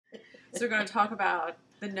So we're going to talk about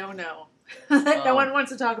the no-no. No one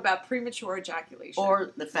wants to talk about premature ejaculation.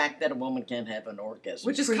 Or the fact that a woman can't have an orgasm.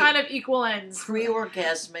 Which is kind of equal ends.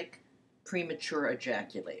 Pre-orgasmic, premature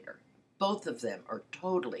ejaculator. Both of them are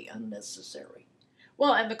totally unnecessary.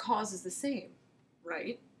 Well, and the cause is the same,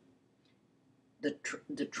 right?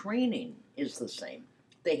 The training is the same.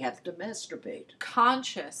 They have to masturbate.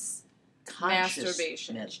 Conscious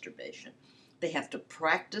masturbation. They have to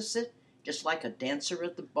practice it, just like a dancer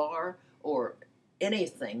at the bar or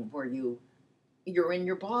anything where you're in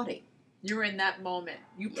your body. You're in that moment.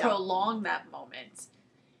 You prolong that moment.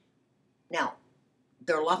 Now,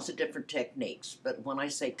 there are lots of different techniques, but when I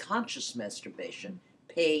say conscious masturbation,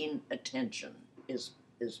 paying attention is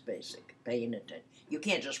basic. Paying attention. You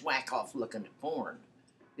can't just whack off looking at porn.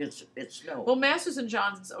 It's no. Well, Masters and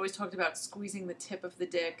Johnson's always talked about squeezing the tip of the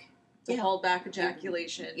dick to hold back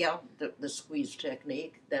ejaculation. Yeah, the squeeze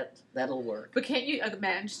technique, that'll work. But can't you, a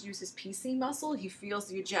man just use his PC muscle? He feels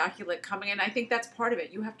the ejaculate coming in. I think that's part of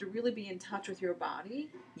it. You have to really be in touch with your body.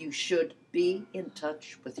 You should be in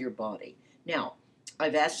touch with your body. Now,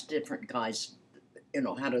 I've asked different guys,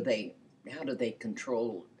 how do they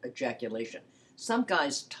control ejaculation? Some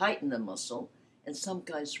guys tighten the muscle, and some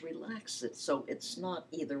guys relax it, so it's not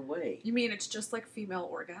either way. You mean it's just like female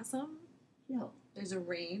orgasm? Yeah. There's a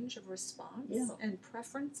range of response and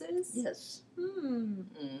preferences? Yes.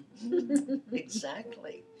 Mm-hmm.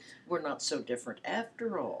 Exactly. We're not so different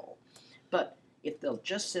after all. But if they'll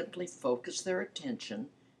just simply focus their attention,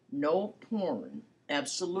 no porn,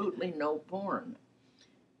 absolutely no porn.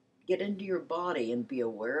 Get into your body and be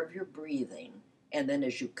aware of your breathing. And then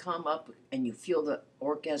as you come up and you feel the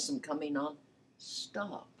orgasm coming on,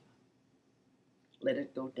 stop. Let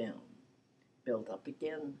it go down. Build up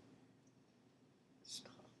again.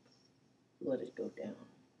 Stop. Let it go down.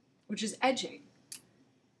 Which is edging.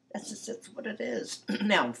 That's what it is.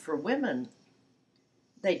 Now, for women,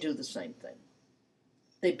 they do the same thing.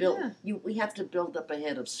 They build. We have to build up a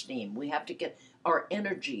head of steam. We have to get our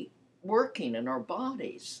energy working in our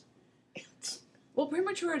bodies. Well,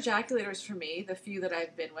 premature ejaculators for me, the few that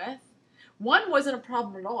I've been with, one wasn't a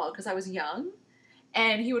problem at all because I was young,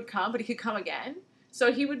 and he would come, but he could come again.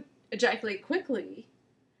 So he would ejaculate quickly,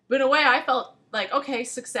 but in a way I felt like, okay,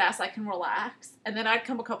 success, I can relax. And then I'd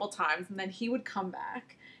come a couple times, and then he would come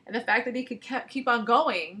back. And the fact that he could keep on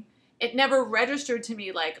going, it never registered to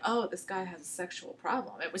me like, oh, this guy has a sexual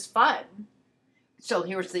problem. It was fun. So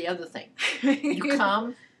here's the other thing. You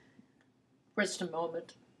come, rest a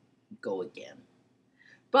moment, go again.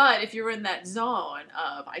 But if you're in that zone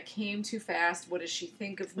of, I came too fast, what does she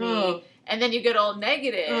think of me? And then you get all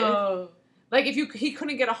negative. Like if he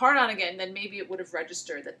couldn't get a hard on again, then maybe it would have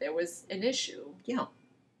registered that there was an issue. Yeah.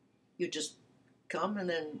 You just come and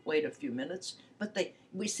then wait a few minutes. But they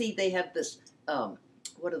have this,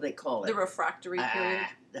 what do they call it? The refractory period.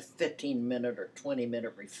 The 15-minute or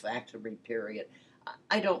 20-minute refractory period.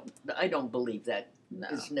 I don't believe that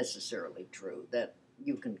is necessarily true, that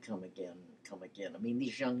you can come again. I mean,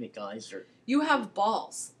 these young guys are... You have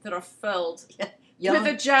balls that are filled with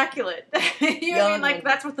ejaculate. You know what I mean? Like,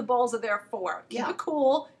 that's what the balls are there for. Keep it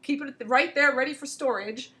cool. Keep it right there, ready for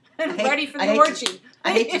storage, and ready for the orgy.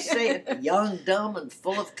 I hate to say it, young, dumb, and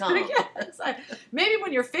full of cum. Yes. Maybe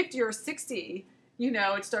when you're 50 or 60,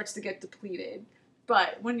 it starts to get depleted.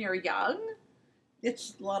 But when you're young... A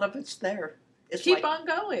lot of it's there. It's keep on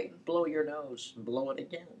going. Blow your nose and blow it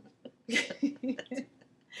again.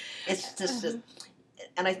 It's just,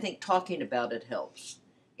 and I think talking about it helps.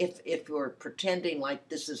 If you're pretending like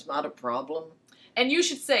this is not a problem. And you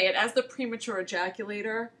should say it, as the premature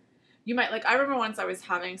ejaculator, you might, I remember once I was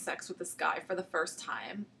having sex with this guy for the first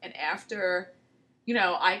time, and after,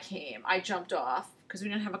 I came, I jumped off, because we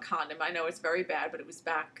didn't have a condom. I know it's very bad, but it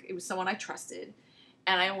was someone I trusted,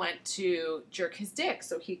 and I went to jerk his dick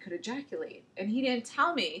so he could ejaculate. And he didn't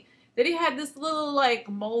tell me that he had this little,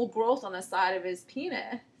 mole growth on the side of his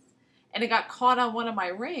penis. And it got caught on one of my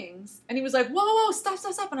rings. And he was like, whoa, stop.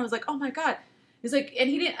 And I was like, oh my God. He's like,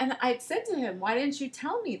 and I said to him, why didn't you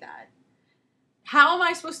tell me that? How am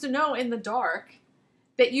I supposed to know in the dark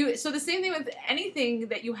that so the same thing with anything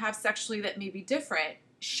that you have sexually that may be different,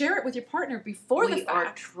 share it with your partner before the fact. We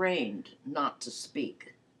are trained not to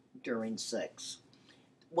speak during sex.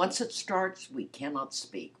 Once it starts, we cannot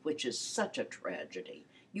speak, which is such a tragedy.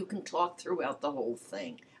 You can talk throughout the whole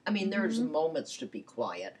thing. I mean, there's moments to be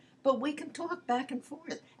quiet. But we can talk back and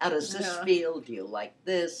forth. How does this feel? Do you like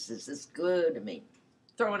this? Is this good? I mean...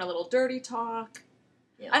 Throw in a little dirty talk.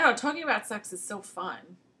 Yeah. I don't know, talking about sex is so fun.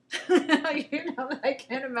 I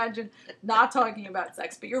can't imagine not talking about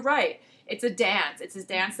sex. But you're right. It's a dance. It's a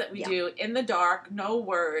dance that we do in the dark, no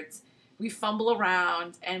words. we fumble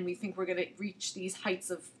around and we think we're going to reach these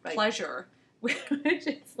heights of pleasure, which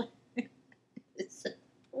is like,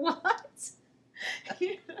 what?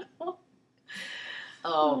 You know?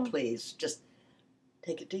 Oh, please, just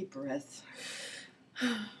take a deep breath.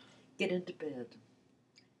 Get into bed.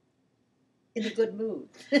 In a good mood.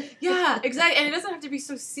 Yeah, exactly. And it doesn't have to be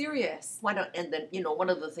so serious. Why don't? And then, one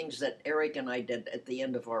of the things that Eric and I did at the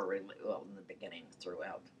end of our, in the beginning,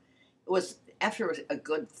 throughout, was after a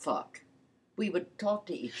good fuck, we would talk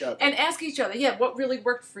to each other. And ask each other, yeah, what really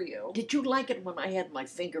worked for you? Did you like it when I had my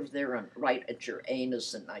finger there right at your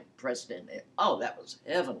anus and I pressed in it? Oh, that was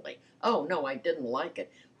heavenly. Oh, no, I didn't like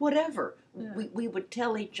it. Whatever. Yeah. We would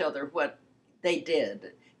tell each other what they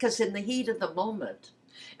did. Because in the heat of the moment.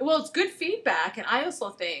 Well, it's good feedback, and I also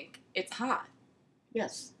think it's hot.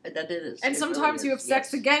 Yes, that it is. And it sometimes really is. you have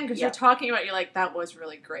sex again because you're talking about, you're like, that was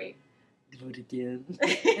really great. Do it again.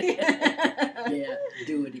 Yeah,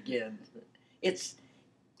 do it again.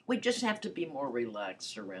 We just have to be more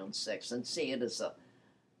relaxed around sex and see it as a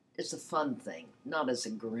fun thing, not as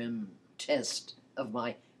a grim test of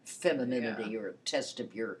my femininity or a test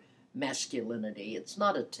of your masculinity. It's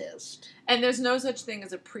not a test. And there's no such thing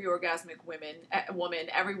as a pre-orgasmic woman.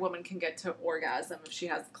 Every woman can get to orgasm if she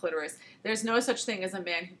has the clitoris. There's no such thing as a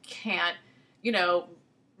man who can't,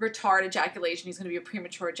 retard ejaculation. He's going to be a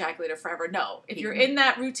premature ejaculator forever. No. If you're in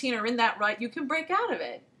that routine or in that rut, you can break out of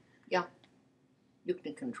it. Yeah. You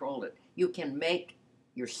can control it. You can make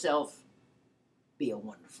yourself be a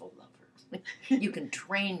wonderful lover. You can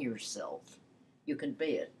train yourself. You can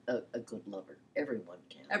be a good lover. Everyone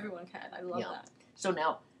can. Everyone can. I love that. So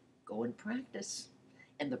now, go and practice.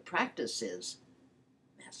 And the practice is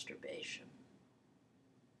masturbation.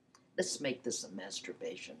 Let's make this a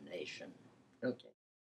masturbation nation. Okay.